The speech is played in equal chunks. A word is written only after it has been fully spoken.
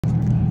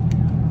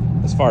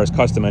as far as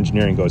custom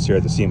engineering goes here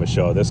at the SEMA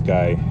show, this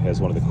guy has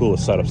one of the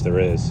coolest setups there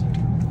is.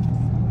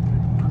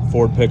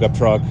 Ford pickup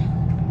truck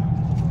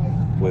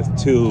with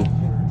 2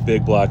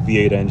 big block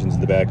V8 engines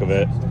in the back of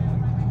it.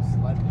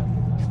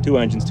 2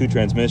 engines, 2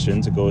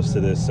 transmissions. It goes to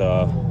this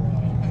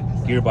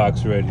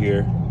gearbox right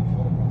here.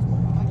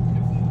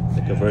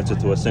 It converts it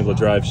to a single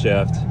drive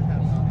shaft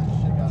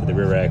to the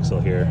rear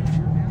axle here.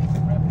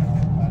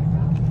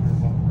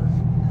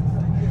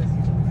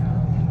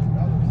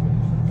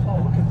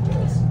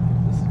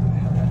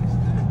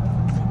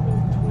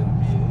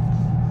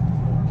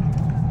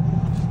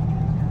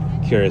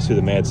 Curious who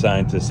the mad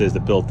scientist is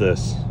that built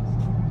this.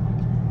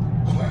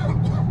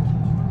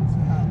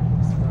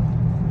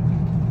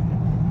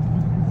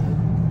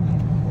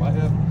 Well, I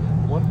have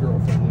one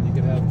girlfriend, and you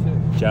can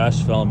have 2.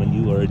 Josh Fellman,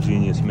 you are a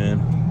genius, man.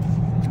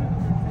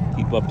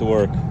 Keep up the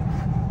work.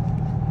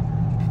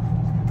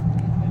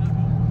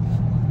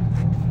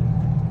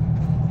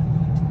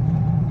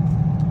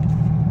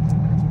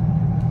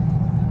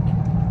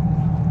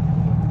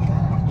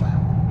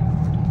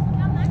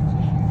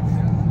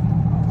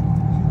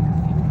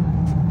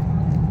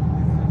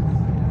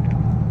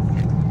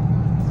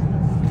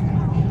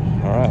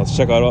 All right, let's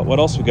check out what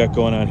else we got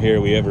going on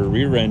here. We have a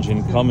rear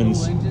engine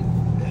Cummins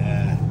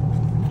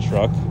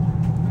truck.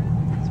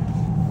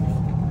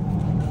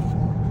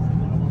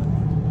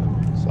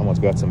 Someone's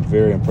got some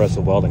very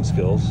impressive welding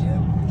skills.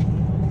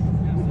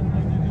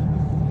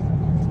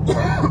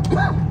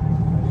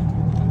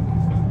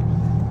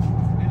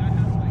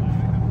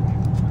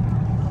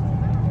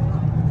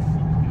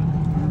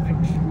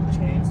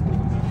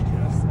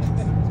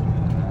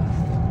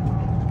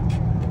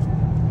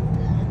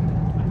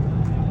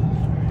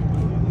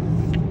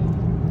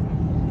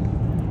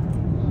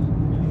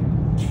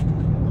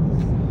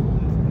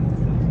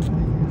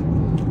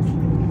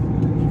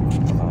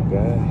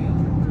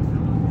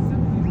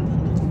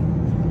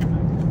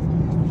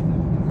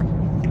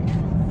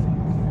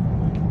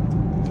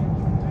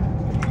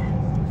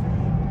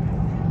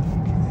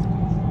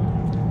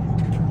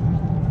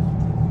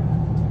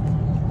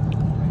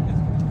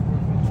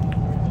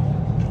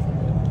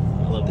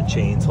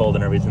 Chains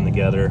holding everything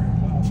together,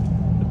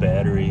 the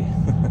battery.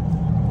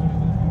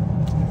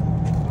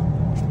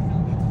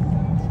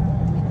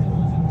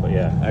 But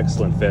yeah,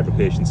 excellent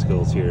fabrication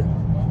skills here.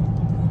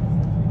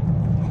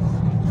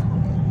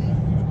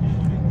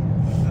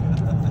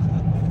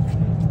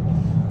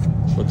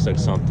 Looks like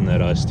something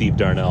that Steve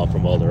Darnell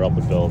from Welder Up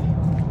would build.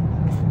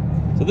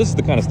 So this is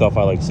the kind of stuff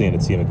I like seeing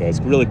at SEMA, guys.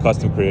 Really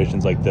custom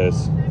creations like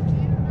this.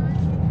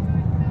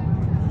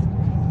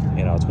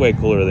 You know, it's way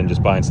cooler than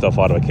just buying stuff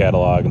out of a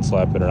catalog and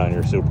slapping it on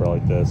your Supra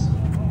like this.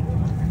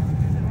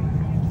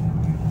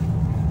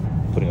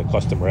 Putting a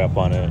custom wrap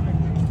on it.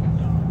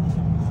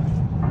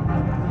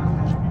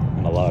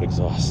 And a loud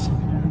exhaust.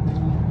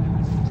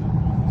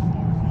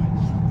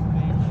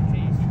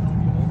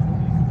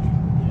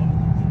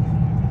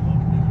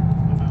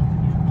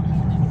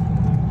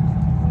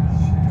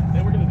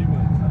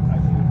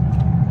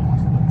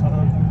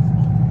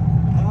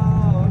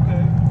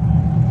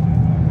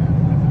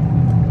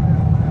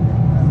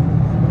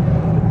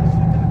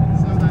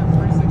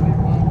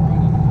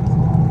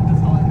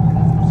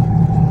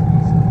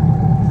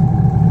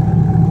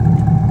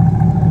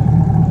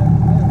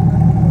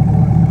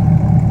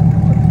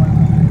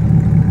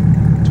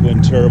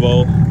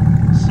 Turbo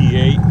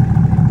C8.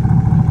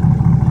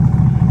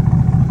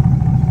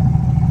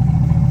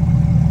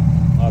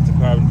 Lots of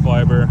carbon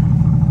fiber,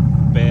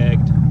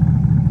 bagged.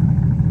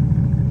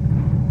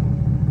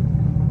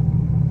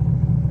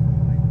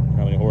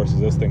 How many horses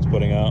this thing's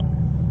putting out?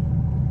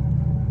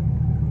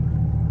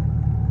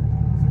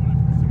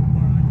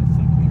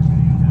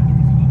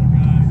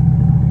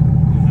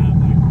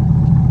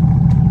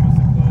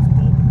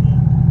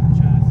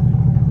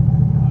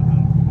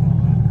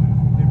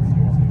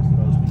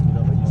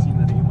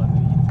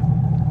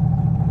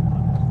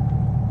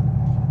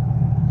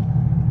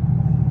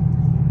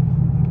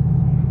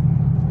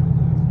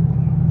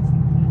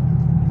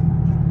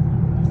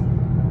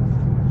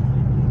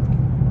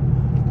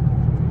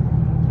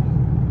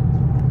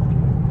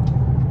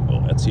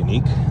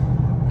 Unique.